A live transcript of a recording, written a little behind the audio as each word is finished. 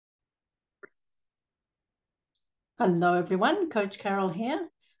Hello everyone, Coach Carol here.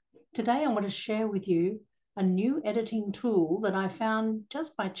 Today I want to share with you a new editing tool that I found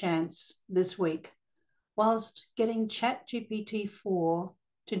just by chance this week whilst getting Chat GPT 4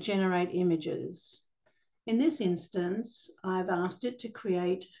 to generate images. In this instance, I've asked it to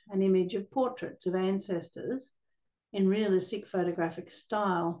create an image of portraits of ancestors in realistic photographic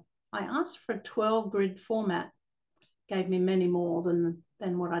style. I asked for a 12 grid format, gave me many more than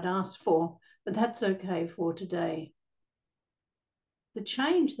what I'd asked for, but that's okay for today. The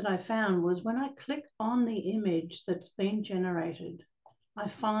change that I found was when I click on the image that's been generated, I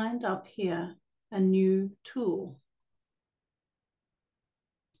find up here a new tool.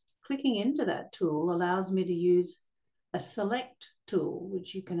 Clicking into that tool allows me to use a select tool,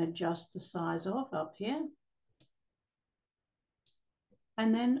 which you can adjust the size of up here.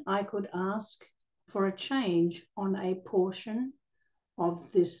 And then I could ask for a change on a portion of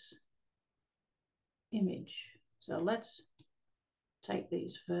this image. So let's take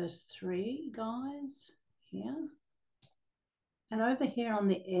these first three guys here. And over here on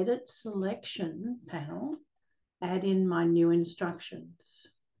the Edit Selection panel, add in my new instructions.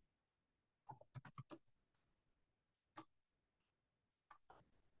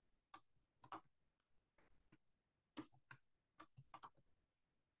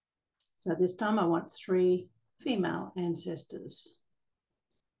 So this time I want 3 female ancestors.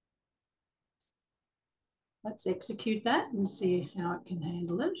 Let's execute that and see how it can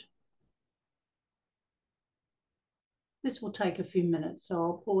handle it. This will take a few minutes, so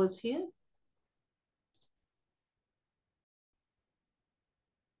I'll pause here.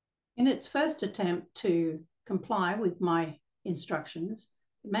 In its first attempt to comply with my instructions,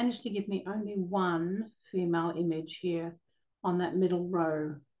 it managed to give me only 1 female image here on that middle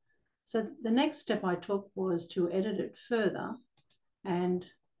row. So the next step I took was to edit it further, and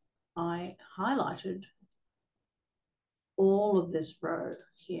I highlighted all of this row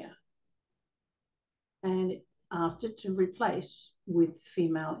here and asked it to replace with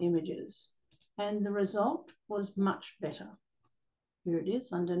female images. And the result was much better. Here it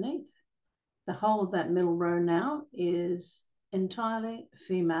is underneath. The whole of that middle row now is entirely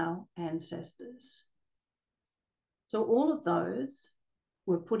female ancestors. So all of those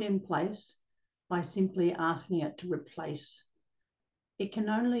were put in place by simply asking it to replace. It can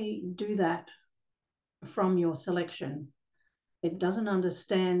only do that from your selection. It doesn't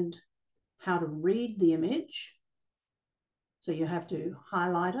understand how to read the image, so you have to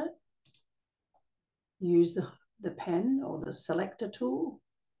highlight it, use the pen or the selector tool,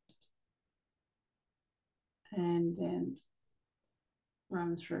 and then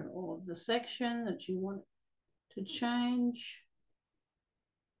run through all of the section that you want to change.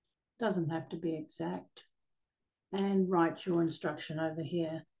 Doesn't have to be exact. And write your instruction over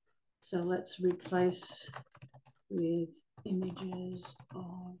here. So let's replace with images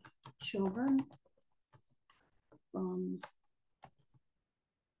of children from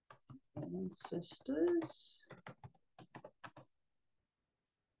ancestors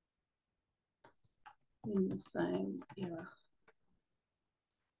in the same era.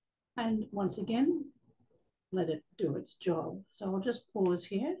 And once again, let it do its job. So I'll just pause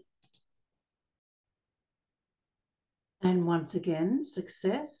here. And once again,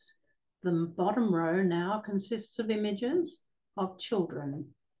 success. The bottom row now consists of images of children.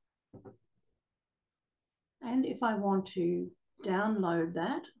 And if I want to download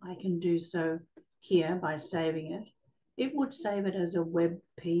that, I can do so here by saving it. It would save it as a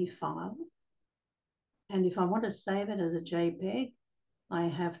WebP file. And if I want to save it as a JPEG, I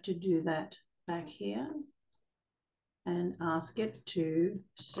have to do that back here and ask it to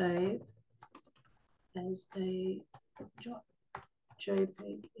save as a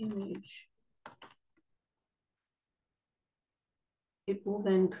JPEG image. It will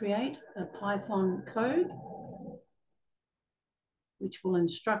then create a Python code which will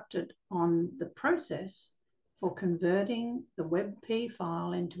instruct it on the process for converting the WebP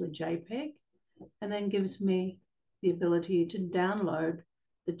file into a JPEG, and then gives me the ability to download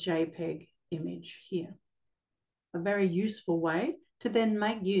the JPEG image here. A very useful way to then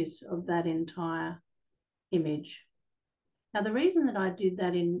make use of that entire image. Now, the reason that I did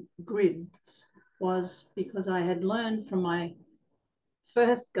that in grids was because I had learned from my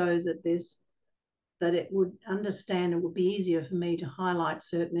first goes at this that it would understand it would be easier for me to highlight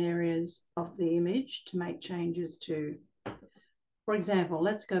certain areas of the image to make changes to. For example,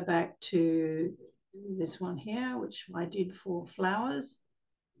 let's go back to this one here, which I did for flowers.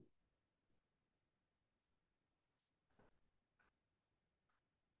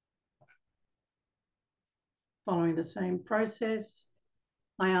 Following the same process,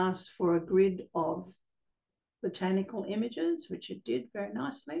 I asked for a grid of botanical images, which it did very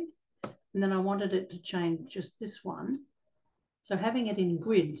nicely. And then I wanted it to change just this one. So having it in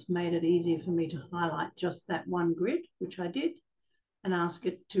grids made it easier for me to highlight just that one grid, which I did, and ask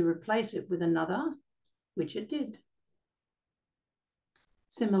it to replace it with another, which it did.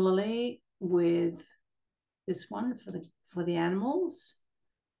 Similarly with this one for the animals,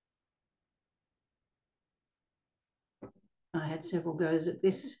 I had several goes at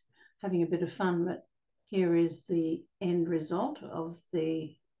this, having a bit of fun, but here is the end result of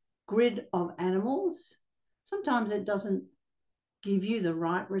the grid of animals. Sometimes it doesn't give you the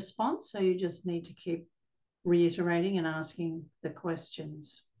right response, so you just need to keep reiterating and asking the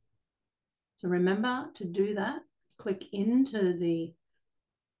questions. So remember to do that. Click into the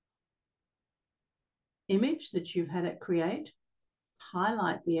image that you've had it create,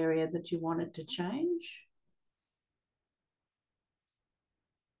 highlight the area that you want it to change,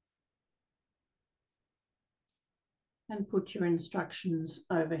 and put your instructions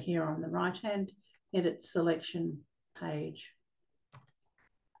over here on the right-hand edit selection page.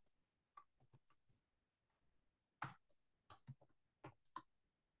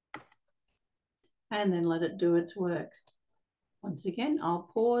 And then let it do its work. Once again, I'll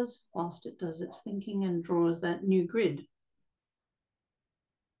pause whilst it does its thinking and draws that new grid.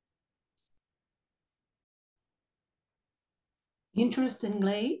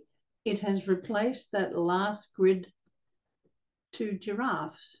 Interestingly, it has replaced that last grid to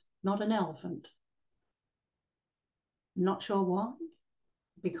giraffes, not an elephant. Not sure why,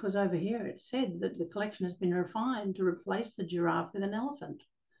 because over here it said that the collection has been refined to replace the giraffe with an elephant.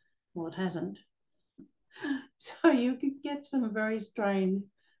 Well, it hasn't. So you could get some very strange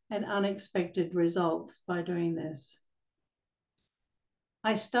and unexpected results by doing this.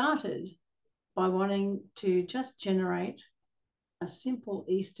 I started by wanting to just generate a simple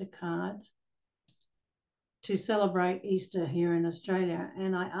Easter card to celebrate Easter here in Australia,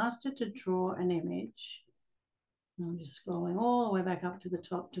 and I asked it to draw an image. I'm just scrolling all the way back up to the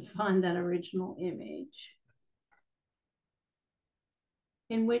top to find that original image,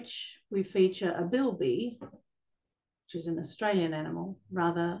 in which we feature a bilby, which is an Australian animal,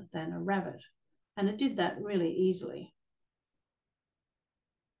 rather than a rabbit. And it did that really easily.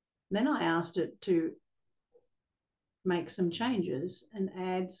 Then I asked it to make some changes and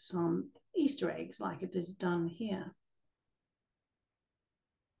add some Easter eggs like it is done here.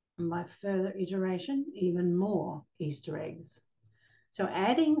 And by further iteration, even more Easter eggs. So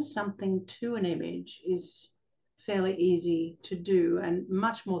adding something to an image is fairly easy to do and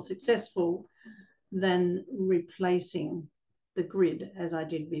much more successful than replacing the grid as I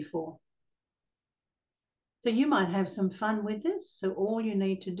did before. So you might have some fun with this. So all you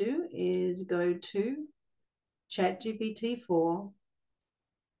need to do is go to Chat GPT 4,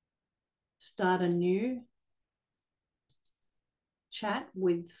 start a new chat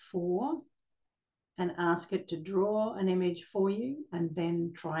with 4, and ask it to draw an image for you and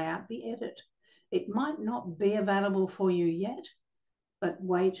then try out the edit. It might not be available for you yet, but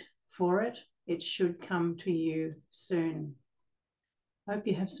wait for it. It should come to you soon. Hope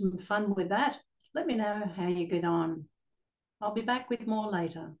you have some fun with that. Let me know how you get on. I'll be back with more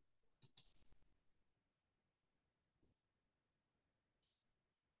later.